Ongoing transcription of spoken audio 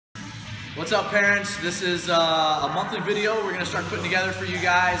What's up, parents? This is a monthly video we're going to start putting together for you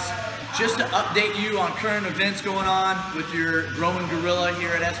guys just to update you on current events going on with your growing gorilla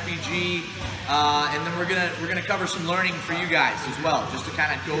here at SBG, and then we're gonna cover some learning for you guys as well, just to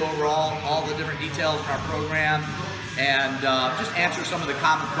kind of go over all the different details in our program and just answer some of the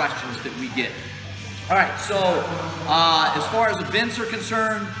common questions that we get. All right, so as far as events are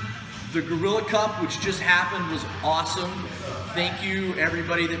concerned, the Gorilla Cup, which just happened, was awesome. Thank you,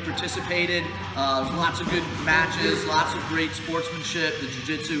 everybody that participated. Lots of good matches, lots of great sportsmanship. The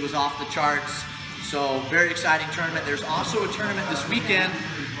jiu-jitsu was off the charts. So, very exciting tournament. There's also a tournament this weekend.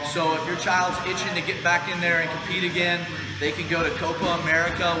 So, if your child's itching to get back in there and compete again, they can go to Copa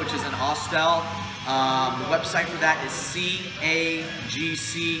America, which is in Austell. The website for that is cagc.us,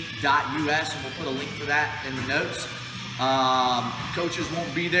 and we'll put a link for that in the notes. Coaches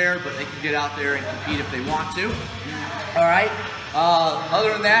won't be there, but they can get out there and compete if they want to. All right.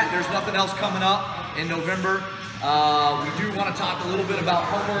 Other than that, there's nothing else coming up in November. We do want to talk a little bit about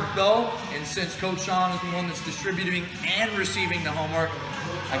homework, though, and since Coach Sean is the one that's distributing and receiving the homework,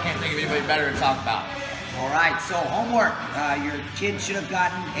 I can't think of anybody better to talk about. All right. So homework. Your kid should have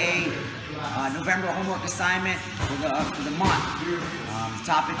gotten a November homework assignment for the month. The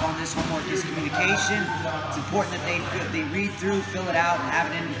topic on this homework is communication. It's important that they read through, fill it out, and have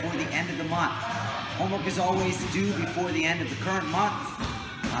it in before the end of the month. Homework is always due before the end of the current month,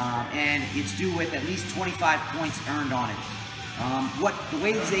 and it's due with at least 25 points earned on it. The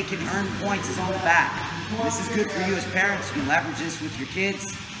ways they can earn points is on the back. This is good for you as parents. You can leverage this with your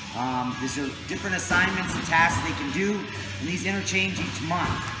kids. These are different assignments and tasks they can do, and these interchange each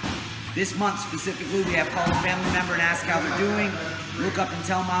month. This month specifically, we have called a family member and ask how they're doing. Look up and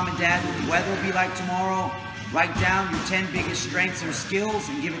tell mom and dad what the weather will be like tomorrow. Write down your 10 biggest strengths or skills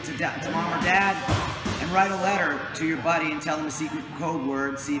and give it to mom or dad. And write a letter to your buddy and tell them a secret code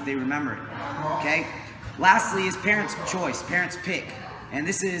word, see if they remember it. Okay? Lastly is parents' choice, parents' pick. And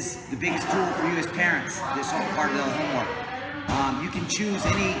this is the biggest tool for you as parents, this whole part of the homework. You can choose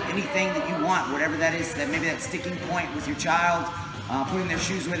anything that you want, whatever that is, maybe that sticking point with your child, putting their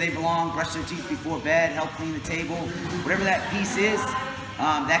shoes where they belong, brush their teeth before bed, help clean the table, whatever that piece is.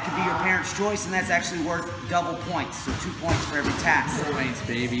 That could be your parent's choice, and that's actually worth double points, so 2 points for every task. Points,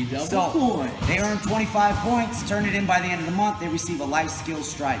 baby, double points. They earn 25 points, turn it in by the end of the month, they receive a life skills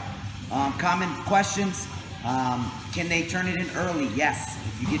stripe. Common questions, can they turn it in early? Yes.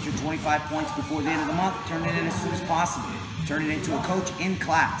 If you get your 25 points before the end of the month, turn it in as soon as possible. Turn it into a coach in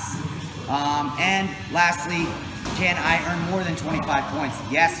class. And lastly, can I earn more than 25 points?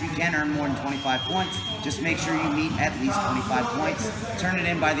 Yes, you can earn more than 25 points. Just make sure you meet at least 25 points. Turn it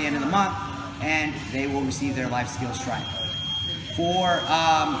in by the end of the month, and they will receive their life skills stripe.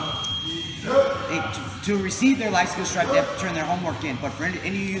 To receive their life skills stripe, they have to turn their homework in. But for any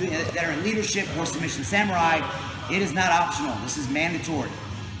of you that are in leadership or submission samurai, it is not optional. This is mandatory.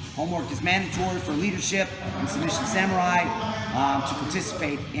 Homework is mandatory for leadership and submission samurai to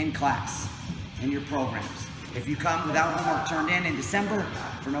participate in class, in your programs. If you come without homework turned in December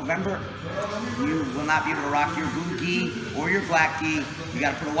for November, you will not be able to rock your blue gi or your black gi. You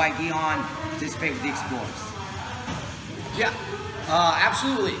got to put a white gi on, participate with the Explorers. Yeah,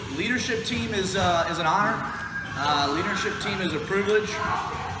 absolutely. Leadership team is an honor. Leadership team is a privilege.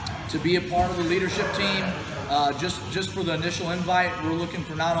 To be a part of the leadership team, just for the initial invite, we're looking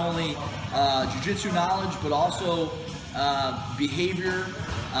for not only jiu-jitsu knowledge, but also behavior,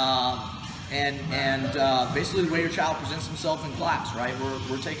 and basically the way your child presents himself in class, right?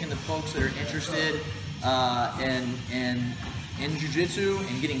 We're taking the folks that are interested in jiu-jitsu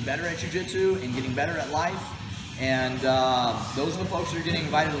and getting better at jiu-jitsu and getting better at life, and those are the folks that are getting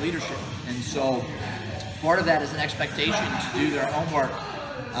invited to leadership. And so part of that is an expectation to do their homework,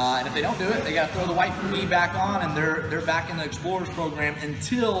 and if they don't do it, they got to throw the white gi back on, and they're back in the Explorers program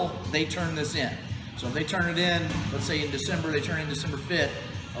until they turn this in. So if they turn it in, let's say in December, they turn in December 5th,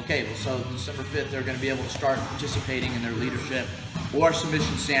 okay, well, so December 5th, they're going to be able to start participating in their leadership or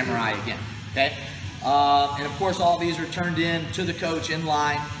submission samurai again, okay? And of course, all these are turned in to the coach in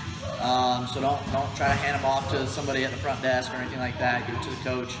line, so don't try to hand them off to somebody at the front desk or anything like that. Give it to the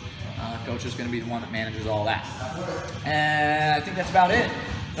coach. Coach is going to be the one that manages all that. And I think that's about it.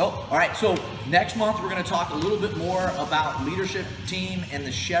 Oh, all right, so next month, we're going to talk a little bit more about leadership team and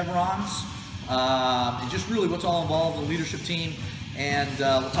the chevrons, and just really what's all involved in the leadership team. And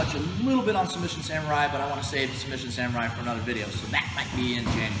we'll touch a little bit on submission samurai, but I want to save the submission samurai for another video, so that might be in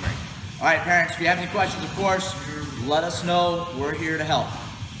January. All right, parents, if you have any questions, of course, let us know. We're here to help.